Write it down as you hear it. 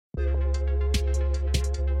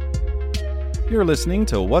You're listening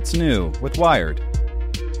to What's New with Wired.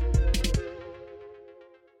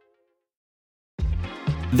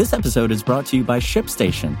 This episode is brought to you by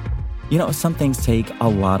ShipStation. You know, some things take a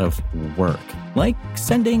lot of work, like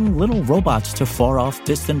sending little robots to far-off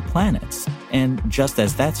distant planets. And just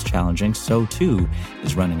as that's challenging, so too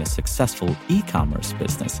is running a successful e-commerce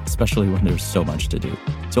business, especially when there's so much to do.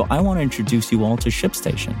 So I want to introduce you all to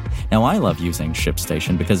ShipStation. Now, I love using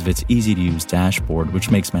ShipStation because of its easy-to-use dashboard,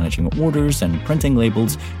 which makes managing orders and printing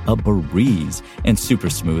labels a breeze and super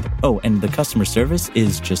smooth. Oh, and the customer service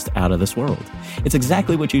is just out of this world. It's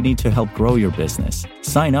exactly what you need to help grow your business.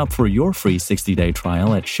 Sign up for your free 60-day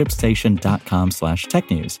trial at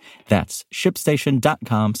shipstation.com/technews. That's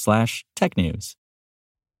shipstation.com/technews.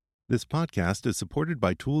 This podcast is supported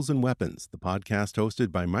by Tools and Weapons, the podcast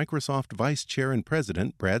hosted by Microsoft Vice Chair and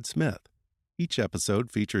President Brad Smith. Each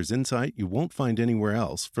episode features insight you won't find anywhere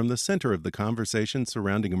else from the center of the conversation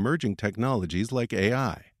surrounding emerging technologies like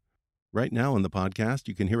AI. Right now on the podcast,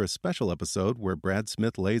 you can hear a special episode where Brad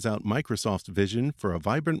Smith lays out Microsoft's vision for a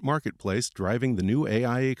vibrant marketplace driving the new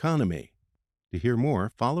AI economy. To hear more,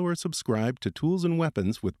 follow or subscribe to Tools and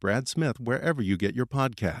Weapons with Brad Smith wherever you get your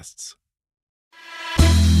podcasts.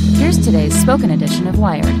 Here's today's spoken edition of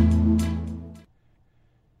Wired.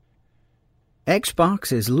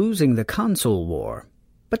 Xbox is losing the console war,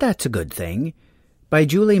 but that's a good thing. By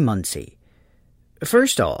Julie Muncy.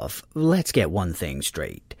 First off, let's get one thing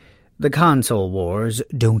straight. The console wars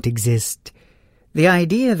don't exist. The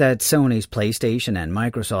idea that Sony's PlayStation and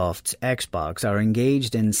Microsoft's Xbox are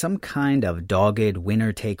engaged in some kind of dogged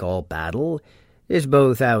winner-take-all battle is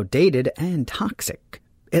both outdated and toxic.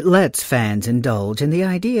 It lets fans indulge in the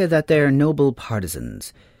idea that they're noble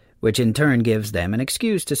partisans, which in turn gives them an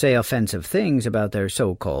excuse to say offensive things about their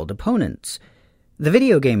so-called opponents. The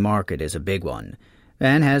video game market is a big one,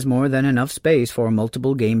 and has more than enough space for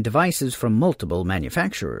multiple game devices from multiple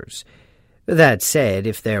manufacturers. That said,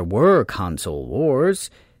 if there were console wars,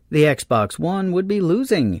 the Xbox One would be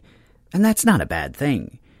losing, and that's not a bad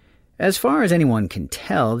thing. As far as anyone can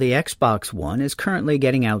tell, the Xbox One is currently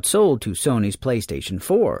getting outsold to Sony's PlayStation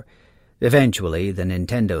 4. Eventually, the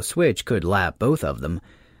Nintendo Switch could lap both of them,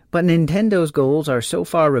 but Nintendo's goals are so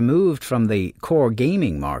far removed from the core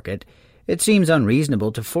gaming market, it seems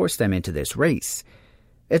unreasonable to force them into this race.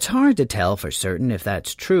 It's hard to tell for certain if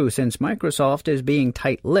that's true since Microsoft is being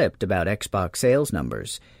tight-lipped about Xbox sales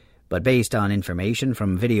numbers, but based on information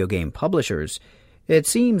from video game publishers, it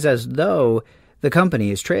seems as though the company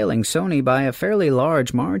is trailing Sony by a fairly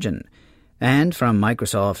large margin. And from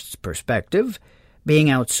Microsoft's perspective, being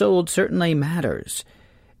outsold certainly matters.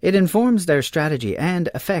 It informs their strategy and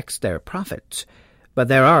affects their profits. But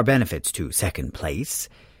there are benefits to second place,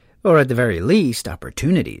 or at the very least,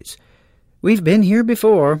 opportunities. We've been here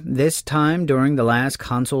before. This time during the last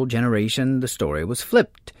console generation, the story was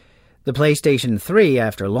flipped. The PlayStation 3,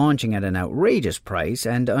 after launching at an outrageous price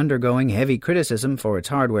and undergoing heavy criticism for its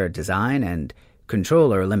hardware design and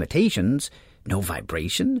controller limitations, no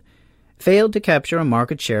vibration, failed to capture a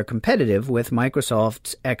market share competitive with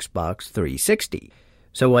Microsoft's Xbox 360.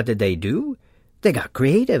 So what did they do? They got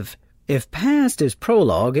creative. If past is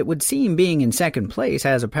prologue, it would seem being in second place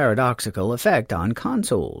has a paradoxical effect on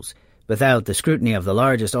consoles. Without the scrutiny of the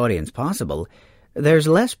largest audience possible, there's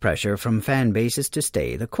less pressure from fan bases to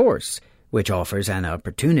stay the course, which offers an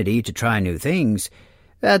opportunity to try new things.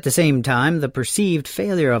 At the same time, the perceived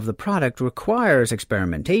failure of the product requires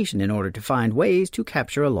experimentation in order to find ways to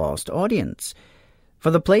capture a lost audience.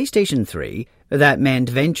 For the PlayStation 3, that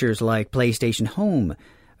meant ventures like PlayStation Home,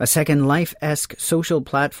 a Second Life-esque social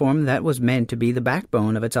platform that was meant to be the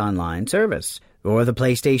backbone of its online service, or the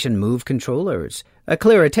PlayStation Move controllers, a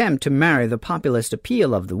clear attempt to marry the populist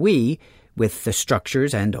appeal of the Wii with the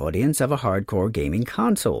structures and audience of a hardcore gaming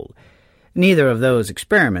console. Neither of those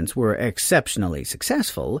experiments were exceptionally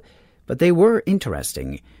successful, but they were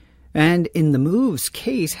interesting, and in the Move's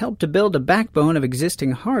case helped to build a backbone of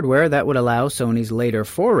existing hardware that would allow Sony's later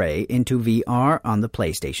foray into VR on the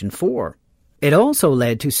PlayStation 4. It also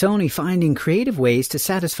led to Sony finding creative ways to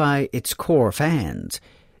satisfy its core fans.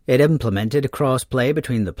 It implemented cross-play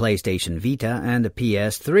between the PlayStation Vita and the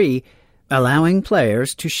PS3, allowing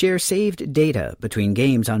players to share saved data between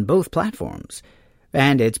games on both platforms.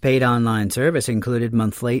 And its paid online service included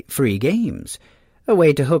monthly free games, a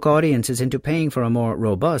way to hook audiences into paying for a more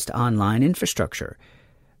robust online infrastructure.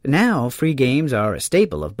 Now, free games are a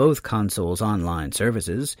staple of both consoles' online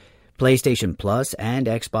services, PlayStation Plus and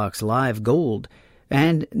Xbox Live Gold,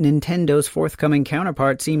 and Nintendo's forthcoming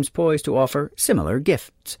counterpart seems poised to offer similar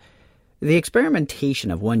gifts. The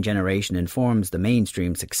experimentation of one generation informs the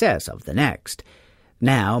mainstream success of the next.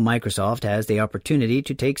 Now, Microsoft has the opportunity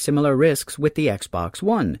to take similar risks with the Xbox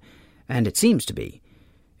One, and it seems to be.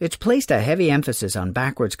 It's placed a heavy emphasis on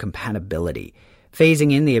backwards compatibility,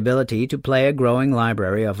 phasing in the ability to play a growing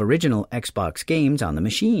library of original Xbox games on the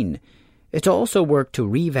machine. It's also worked to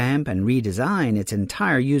revamp and redesign its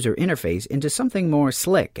entire user interface into something more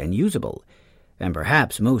slick and usable. And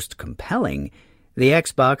perhaps most compelling, the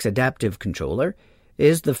Xbox Adaptive Controller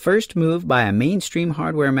is the first move by a mainstream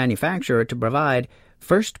hardware manufacturer to provide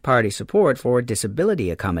first-party support for disability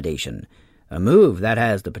accommodation, a move that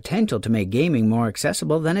has the potential to make gaming more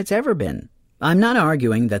accessible than it's ever been. I'm not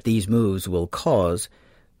arguing that these moves will cause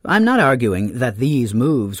the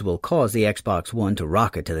Xbox One to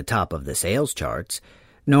rocket to the top of the sales charts,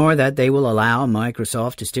 nor that they will allow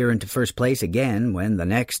Microsoft to steer into first place again when the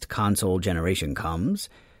next console generation comes.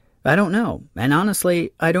 I don't know, and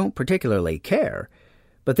honestly, I don't particularly care.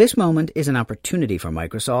 But this moment is an opportunity for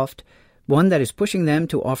Microsoft, one that is pushing them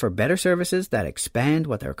to offer better services that expand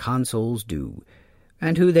what their consoles do,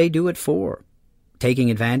 and who they do it for.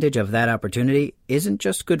 Taking advantage of that opportunity isn't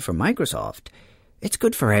just good for Microsoft, it's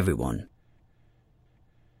good for everyone.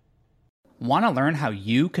 Want to learn how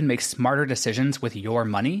you can make smarter decisions with your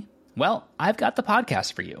money? Well, I've got the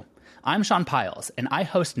podcast for you. I'm Sean Piles, and I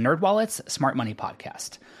host NerdWallet's Smart Money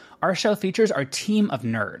Podcast. Our show features our team of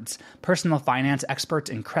nerds, personal finance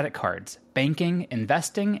experts in credit cards, banking,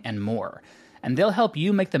 investing, and more. And they'll help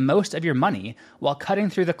you make the most of your money while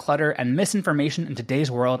cutting through the clutter and misinformation in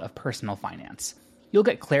today's world of personal finance. You'll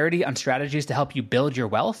get clarity on strategies to help you build your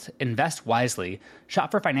wealth, invest wisely,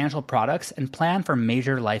 shop for financial products, and plan for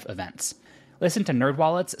major life events. Listen to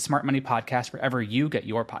NerdWallet's Smart Money Podcast wherever you get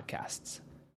your podcasts.